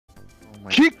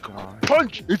Kick,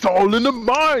 punch, it's all in the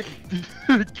mind.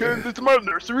 It's my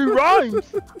nursery rhymes.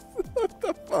 What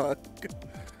the fuck?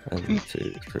 1,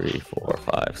 2, 3, 4,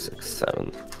 5, 6,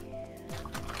 7.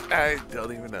 I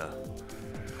don't even know.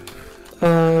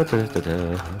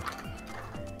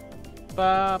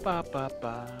 Ba, ba, ba,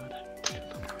 ba.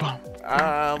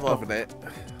 I'm loving it.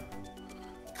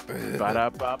 Ba, da,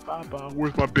 ba, ba, ba.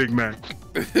 Where's my Big Mac?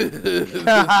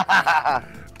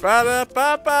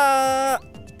 Ba-da-ba-ba.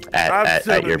 At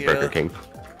your Burger King.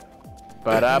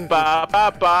 Ba, da, ba,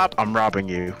 ba, ba. I'm robbing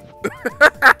you.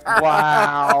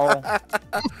 Wow.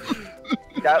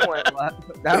 that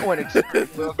went extremely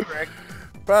well, Rick.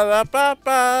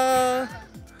 Ba-da-ba-ba.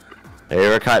 Have you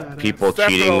ever caught people Step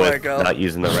cheating away, with go. not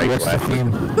using the right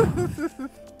weapon?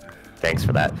 Thanks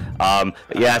for that.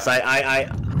 Yes,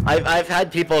 I've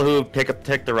had people who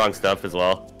pick the wrong stuff as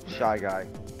well. Shy guy.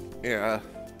 Yeah.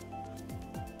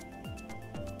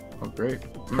 Oh, great.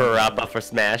 Parappa for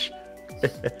Smash.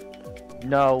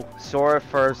 No, Sora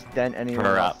first, then anyone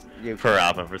else.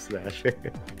 Parappa for Smash.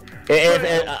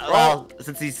 Well,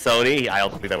 since he's Sony, I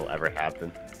don't think that will ever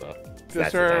happen. So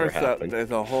Just remember,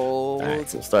 there's a whole. Alright,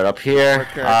 so we'll start up here.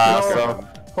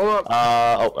 Hold up.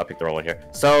 Oh, I picked the wrong one here.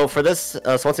 So for this,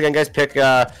 so once again, guys, pick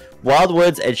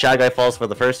Wildwoods and Shy Guy Falls for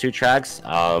the first 2 tracks.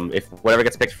 If whatever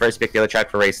gets picked first, pick the other track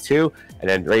for race 2, and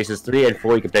then races 3 and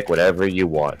 4, you can pick whatever you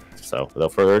want. So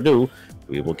without further ado,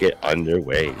 we will get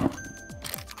underway.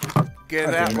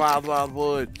 Get that Wild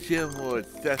Wood, Chimwood,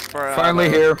 Desperado. Finally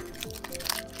here.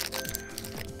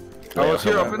 I Wait, was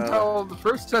here hold up on. until the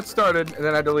first set started, and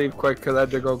then I had to leave quick because I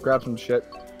had to go grab some shit.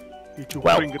 You two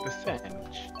Well. bring it the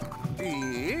sandwich.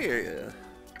 Yeah.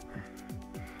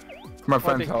 For my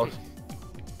friend's house.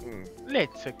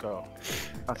 Let's go.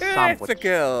 A It's a sandwich.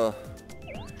 kill.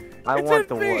 I It's want a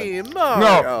the me, wood.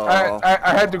 Mario. No, I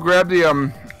had to grab the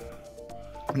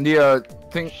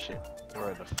thing. Shit.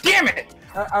 Where the Damn it!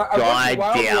 I God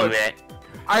went to damn Wildwood. it!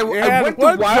 I had went to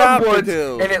one job to Wildwoods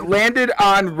do. and it landed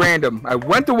on random. I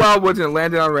went to Wildwoods and it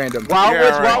landed on random. Wildwoods,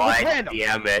 Yeah, right. Wildwoods, God random.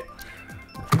 damn it!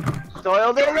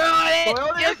 Soiled it.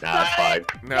 Soiled it. Nah, it's fine.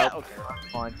 No. Yeah, okay,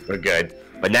 that's fine. We're good.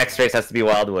 But next race has to be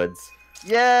Wildwoods.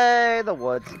 Yay, the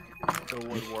woods. The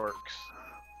wood works.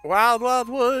 Wild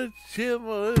Wood,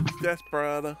 Chimwood,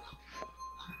 Desperado.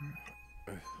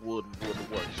 Wood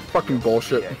works. Fucking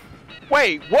bullshit. Yeah.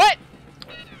 Wait, what?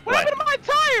 What What? happened to my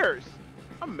tires?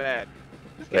 I'm mad.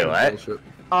 Wait, what? Bullshit.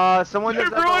 Someone You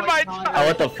does that ruined my time. Oh,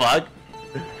 what the fuck?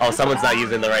 Oh, someone's not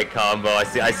using the right combo. I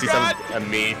see God.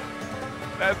 me.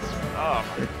 That's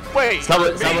wait.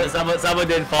 Someone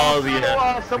didn't follow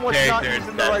the Someone's not character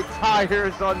using the instead. right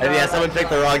tires on And yeah, someone picked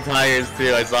the wrong tires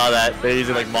too. I saw that. They're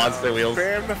using like monster wheels. Oh,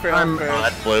 Fair to fair.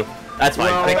 that's blue. That's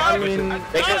fine. Well, Make I sure mean-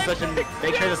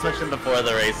 to switch them before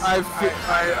the race. I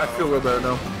feel a little better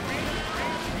now.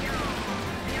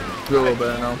 Feel a little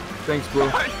better now. Thanks, Blue.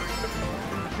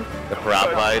 The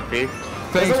Parappa IP.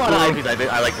 Thanks, There's a lot Blue. of IPs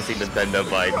I like to see Nintendo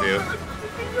buy too.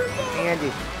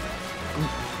 Andy.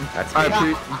 That's I me.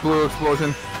 appreciate Blue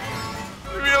Explosion.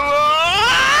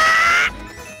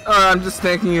 I'm just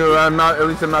thanking you. At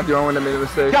least I'm not the only one that made a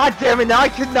mistake. God damn it! Now I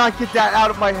could not get that out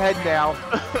of my head now.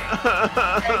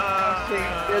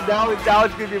 now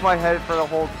it's gonna be in my head for the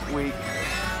whole week.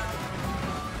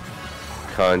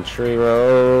 Country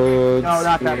roads. No,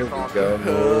 not that here song. we go.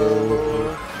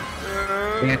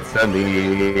 It's a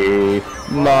me,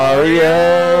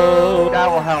 Mario. That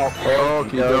will help.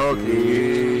 Okie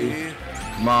dokie.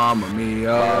 Mamma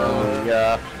mia.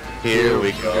 Yeah, here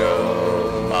we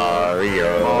go,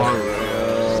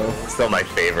 Mario. Still my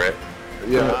favorite.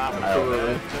 Yeah.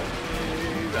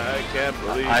 I can't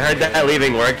believe I heard that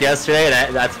leaving work yesterday,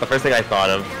 and that's the first thing I thought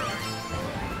of.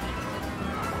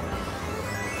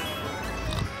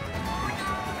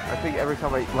 I think every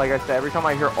time every time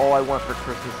I hear "All I Want for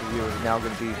Christmas Is You" is now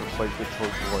gonna be replaced with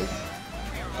Toad's voice.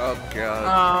 Oh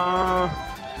god.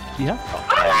 yeah. All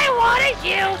I want is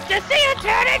you to see it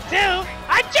turn into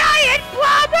a giant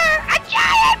blubber! A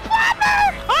giant blubber!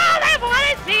 All I want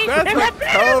to see That's is like a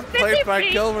Toad little played by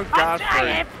piece Gilbert of Gottfried.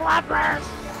 giant blubber!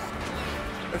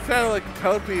 It sounded like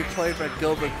Toad being played by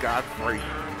Gilbert Gottfried.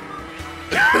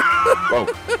 Whoa.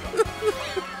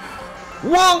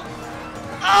 Whoa!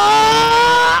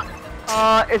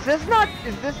 Is this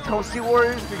Toasty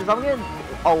Warriors? Because I'm getting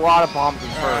a lot of bombs in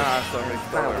first. Ah, somebody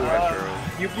stole my retro.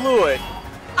 You blew it.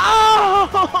 Oh!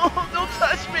 Don't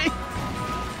touch me.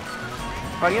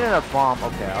 If I get in a bomb,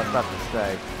 okay, I was about to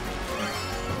say.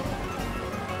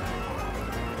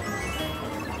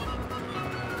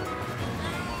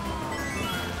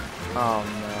 Oh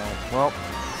no. Well.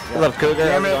 What's up, Cougar?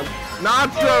 Damn it.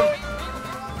 Not the.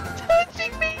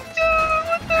 Touching me too.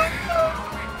 What the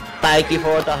fuck? Thank you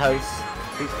for the house.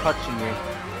 He's touching me.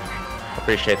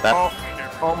 Appreciate that.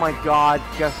 Oh my god,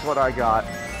 guess what I got?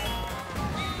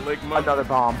 Lick my Another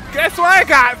bomb. Guess what I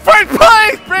got? First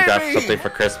place, You baby! got something for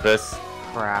Christmas.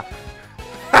 Crap.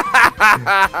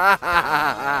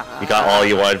 You got all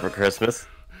you wanted for Christmas.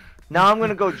 Now I'm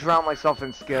gonna go drown myself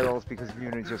in Skittles because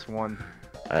Muna just won.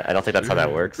 I don't think that's how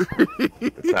that works.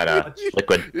 It's not a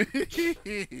liquid.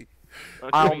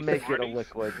 I'll make it a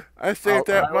liquid. I saved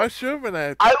that mushroom and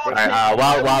I. I will,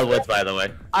 Wildwoods, by the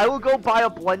way. I will go buy a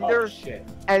blender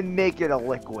and make it a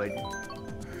liquid.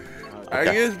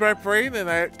 I used my brain and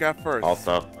I got first.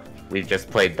 Also, we just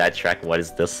played that track. What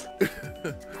is this?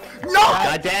 No!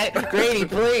 God damn it! Grady,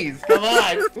 please, come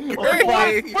on!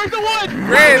 Grady! Where's the one?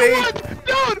 Grady!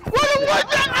 Dude, where's the one?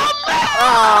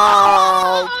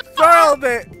 Oh, soiled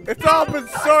it! It's all been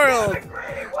soiled!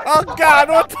 Oh god,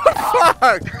 what the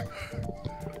fuck?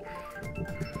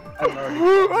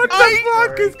 What the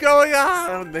fuck is going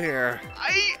on there?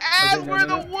 I asked where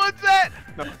the wood's at.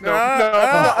 No.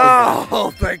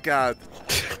 Oh, thank god.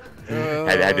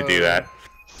 I had to do that.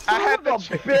 I had a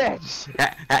to bitch!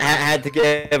 I had to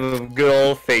give him a good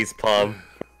old face palm.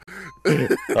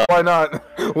 Why not?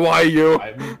 Why you?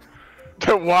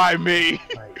 Why me?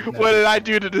 What did I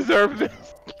do to deserve this?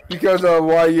 Because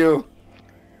why you?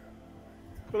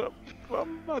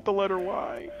 I'm not the letter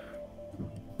Y.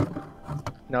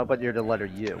 No, but you're the letter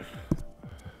U.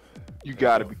 You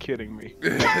gotta be kidding me.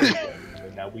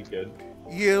 Now we good.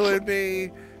 You and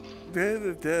me,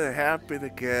 happy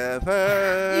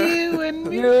together. You and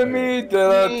me. You and me,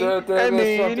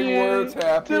 something words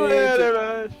happy.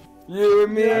 You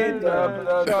and me,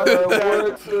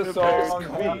 words the song.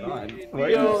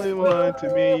 The only one to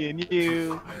me and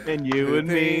you and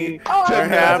me to have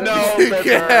have no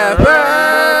together.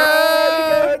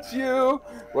 That's you.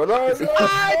 What I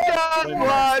don't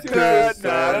want to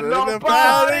Nobody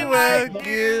nobody with like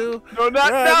you. No, not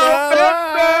No,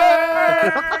 November.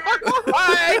 I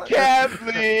can't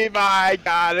believe I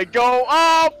gotta go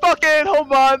all fucking whole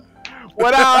month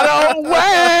without a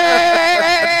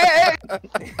way.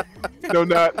 No,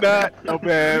 not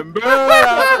November.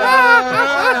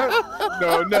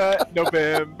 No, not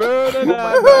November. Come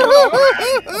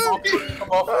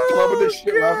off, clubbing this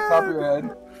shit right off the top of your head.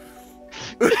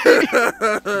 I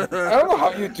don't know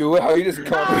how you do it, how you just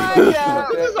come. Yeah,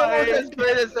 this is almost as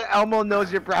great as the Elmo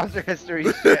knows your browser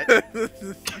history shit.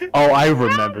 Oh, I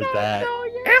remember that.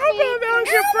 Elmo knows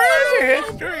your browser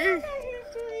history.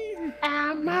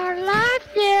 Elmo loves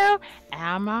you.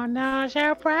 Elmo knows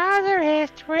your browser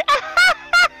history.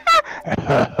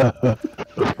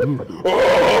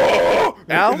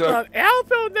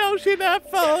 Elmo knows you're not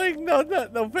following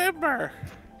November.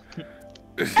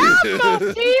 Elmo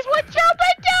sees what you've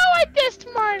been doing this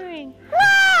morning.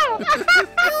 Wow!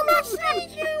 Elmo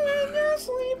sees you when you're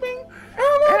sleeping.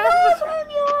 Elmo knows when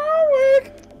you're awake.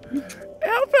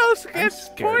 Elmo gets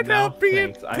point out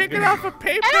being picking off a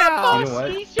PayPal. Elmo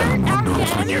sees your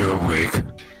organic.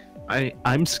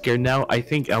 I'm scared now. I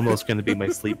think Elmo's gonna be my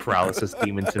sleep paralysis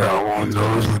demon tonight. Elmo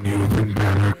knows when you've been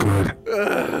bad or good.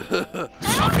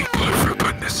 Something good for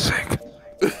goodness sake.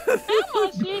 Elmo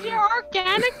sees your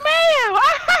organic mail.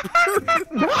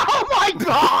 Oh my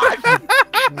god!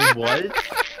 What?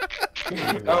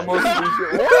 Elmo sees you.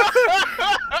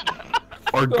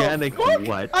 Organic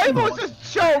what? I almost just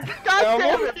choked! God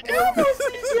damn it! Elmo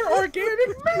sees your organic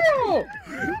mail.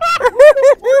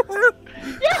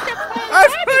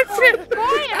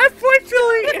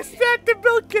 Unfortunately, it's not the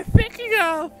milk you're thinking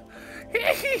of.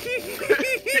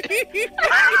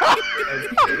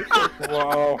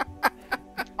 Wow.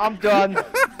 I'm done.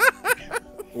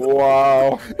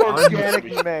 Wow. Organic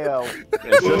mail.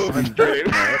 I'm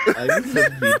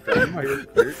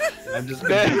just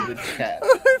gonna do the chat.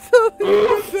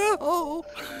 No.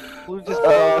 We'll just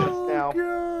now.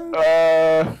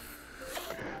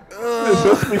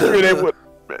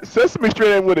 Sesame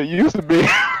Street ain't what it used to be.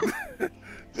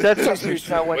 Sesame Street's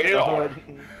not what you're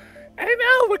doing. I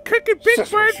know, we're cooking Big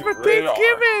Bird for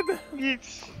Thanksgiving.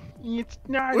 It's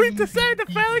not. We decided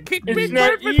to finally cook Big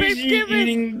Bird for Thanksgiving.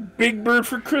 eating Big Bird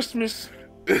for Christmas.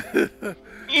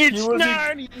 It's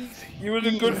not easy. You was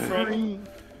a good friend.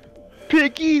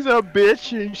 Piggy's a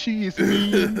bitch and she's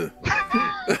mean.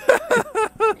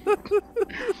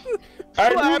 I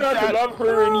do not love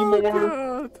her anymore.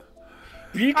 God.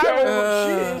 Because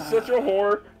she is such a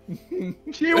whore.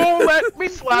 She won't let me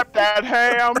slap that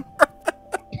ham.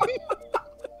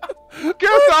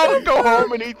 Guess I'll go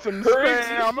home and eat some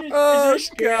spam. Oh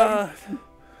God!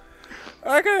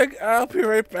 I'll be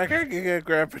right back. I can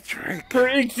grab a drink. Her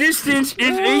existence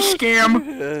is a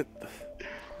scam.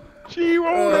 She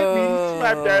won't let me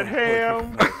slap that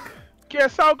ham.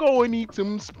 Guess I'll go and eat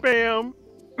some spam.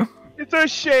 It's a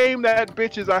shame that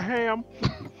bitch is a ham.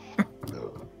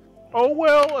 Oh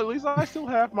well, at least I still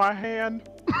have my hand.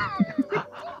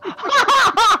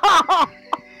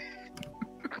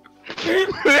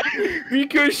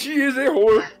 Because she is a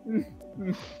whore.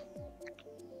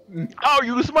 I'll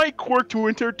use my quirk to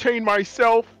entertain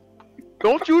myself.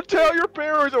 Don't you tell your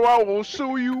parents or I will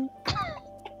sue you.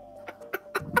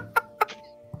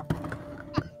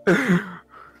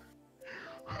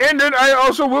 And then I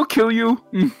also will kill you.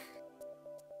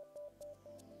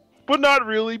 But not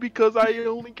really, because I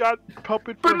only got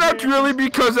puppet for But not hands. really,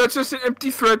 because that's just an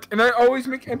empty threat, and I always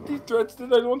make empty threats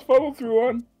that I don't follow through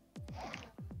on.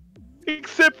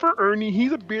 Except for Ernie,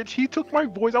 he's a bitch. He took my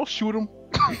voice, I'll shoot him.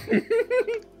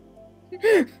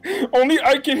 Only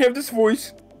I can have this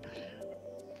voice.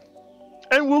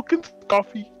 And Wilkins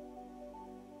coffee.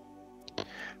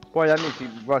 Boy, that means you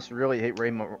must really hate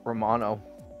Ray Romano.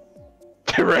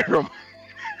 Terrarium.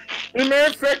 As a matter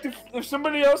of fact, if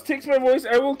somebody else takes my voice,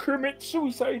 I will commit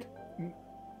suicide.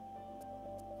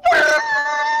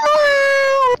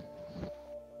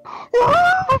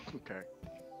 Okay.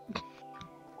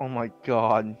 Oh my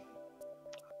god.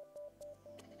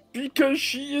 Because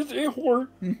she is a whore.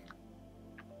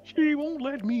 She won't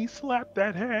let me slap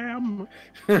that ham.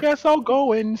 Guess I'll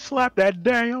go and slap that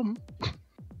dam.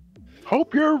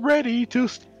 Hope you're ready to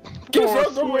Guess for a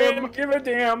I'll go in swim. and give a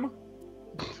damn.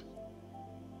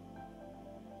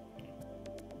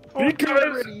 Hope Because-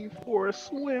 you're ready for a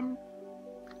swim.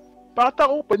 About to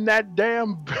open that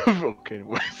damn. Okay,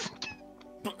 anyways.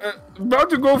 About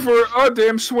to go for a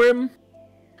damn swim.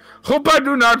 Hope I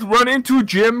do not run into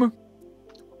Jim.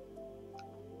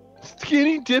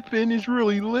 Skinny dipping is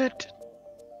really lit.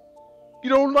 You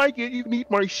don't like it, you can eat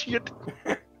my shit.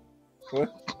 What?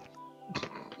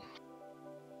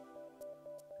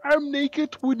 I'm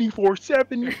naked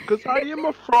 24/7 because I am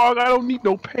a frog. I don't need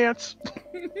no pants.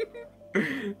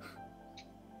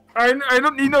 I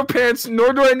don't need no pants,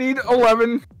 nor do I need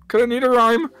 11, because I need a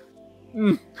rhyme.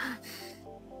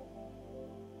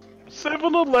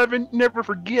 7-Eleven, never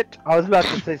forget. I was about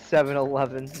to say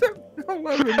 7-Eleven.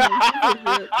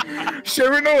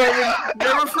 7-Eleven,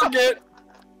 never forget.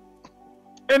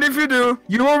 And if you do,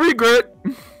 you will regret.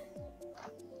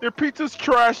 Their pizza's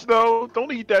trash though.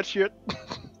 Don't eat that shit.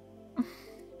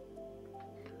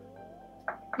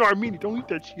 No, I mean it. Don't eat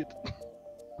that shit.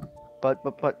 But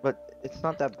it's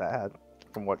not that bad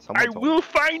from what someone I told will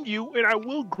find you and I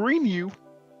will green you.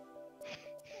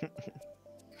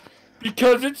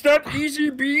 Because it's not easy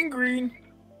being green.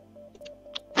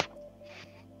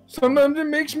 Sometimes it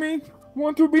makes me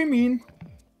want to be mean.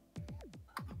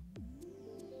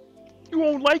 You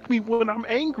won't like me when I'm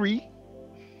angry.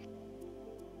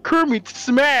 Kermit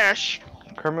smash.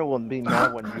 me. Kermit will be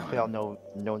mad when you fail no.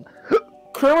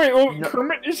 Kermit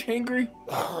is hangry.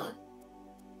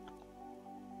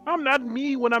 I'm not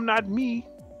me when I'm not me.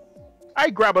 I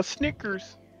grab a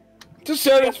Snickers. To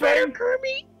satisfy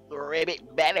Kermit.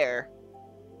 Ribbit better.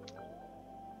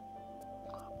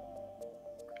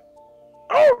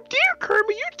 Oh dear,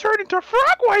 Kermit, you turned into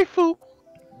frog waifu.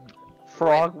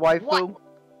 Frog waifu?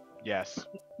 Yes.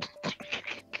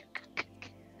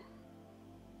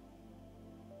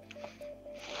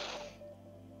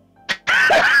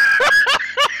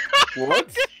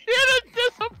 What?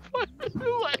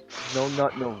 No,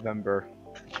 not November.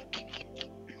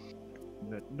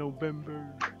 Not November.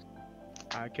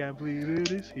 I can't believe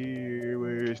it is here.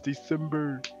 Where's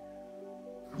December?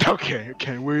 Okay, I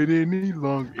can't wait any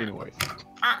longer. Anyways.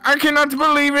 I cannot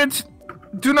believe it.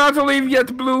 Do not leave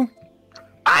yet, Blue.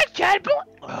 I can't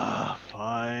believe.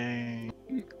 Fine.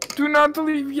 Do not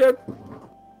leave yet.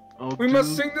 We Do-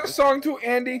 must sing this song to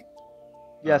Andy.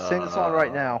 Yeah, sing the song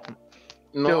right now.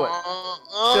 No.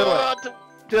 Do it.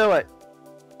 Do it.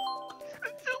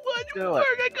 Too much Do it. work.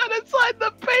 I gotta sign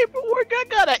the paperwork. I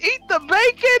gotta eat the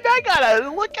bacon. I gotta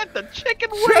look at the chicken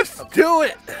wings. Just do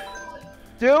it.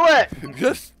 Do it.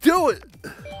 Just do it.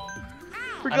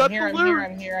 Forgot I'm here, the I'm here,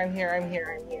 lyrics. I'm here, I'm here, I'm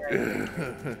here, I'm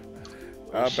here.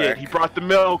 I'm Shit, back. he brought the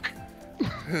milk.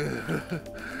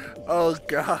 Oh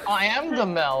god. I am the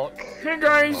milk. Hey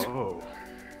guys. Oh.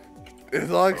 As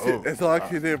long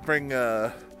as you didn't bring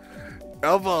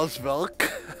Elmo's milk.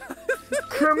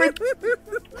 Kermit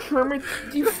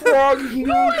the Frog here.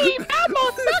 Leave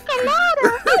Elmo stuck a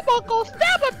ladder. Elmo go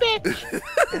stab a bitch.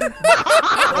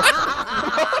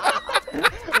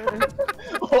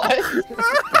 What?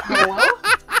 Hello?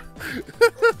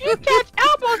 You catch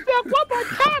Elmo's milk one more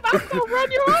time, I'm gonna run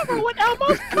you over with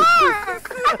Elmo's car.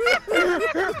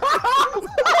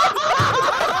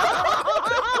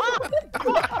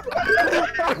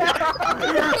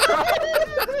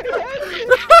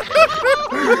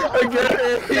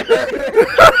 Again.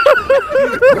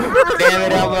 Damn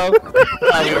it, Elmo.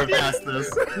 I we were past this.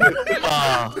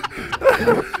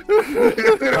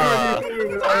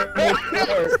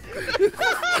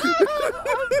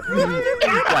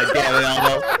 God damn it,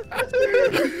 Elmo.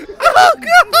 Oh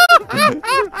god!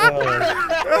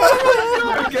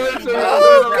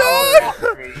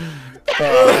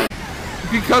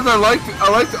 Because I liked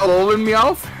Alolan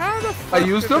Meowth. How the fuck I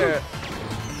used did them. that-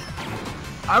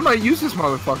 I might use this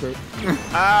motherfucker.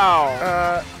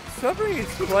 Ow! Somebody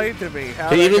explain to me how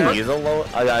Can you that even got- use a low?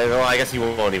 I guess you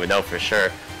won't even know for sure.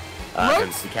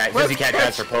 Since you can't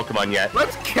transfer Pokemon yet.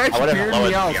 Let's catch I wonder Bearded how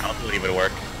low Meowth. Meowth would even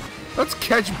work. Let's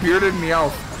catch Bearded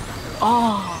Meowth.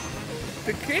 Oh!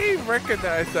 The game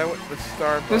recognized I went with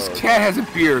Star Mode. This cat has a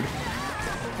beard.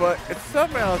 But it's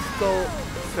somehow still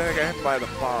saying I hit by the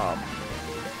bomb.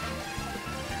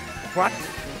 What?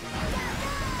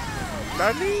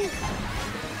 Nani?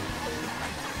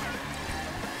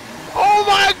 Oh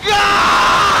my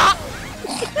god!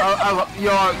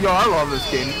 I love this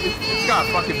game. It's got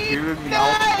fucking Bearded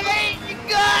Meowth.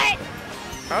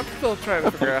 I'm still trying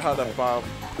to figure out how the bomb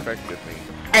affected me.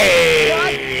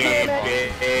 Hey,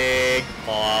 big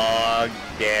hog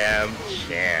damn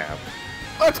champ.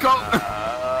 Let's go.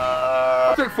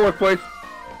 I'll take 4th place.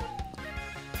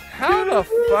 How the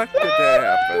fuck did that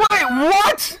happen? Wait,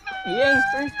 what? Yay,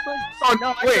 1st place. Oh,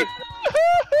 No, wait.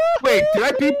 Wait, did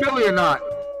I beat Billy or not?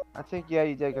 I think, yeah,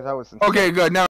 you did, because I was in Okay, good. Now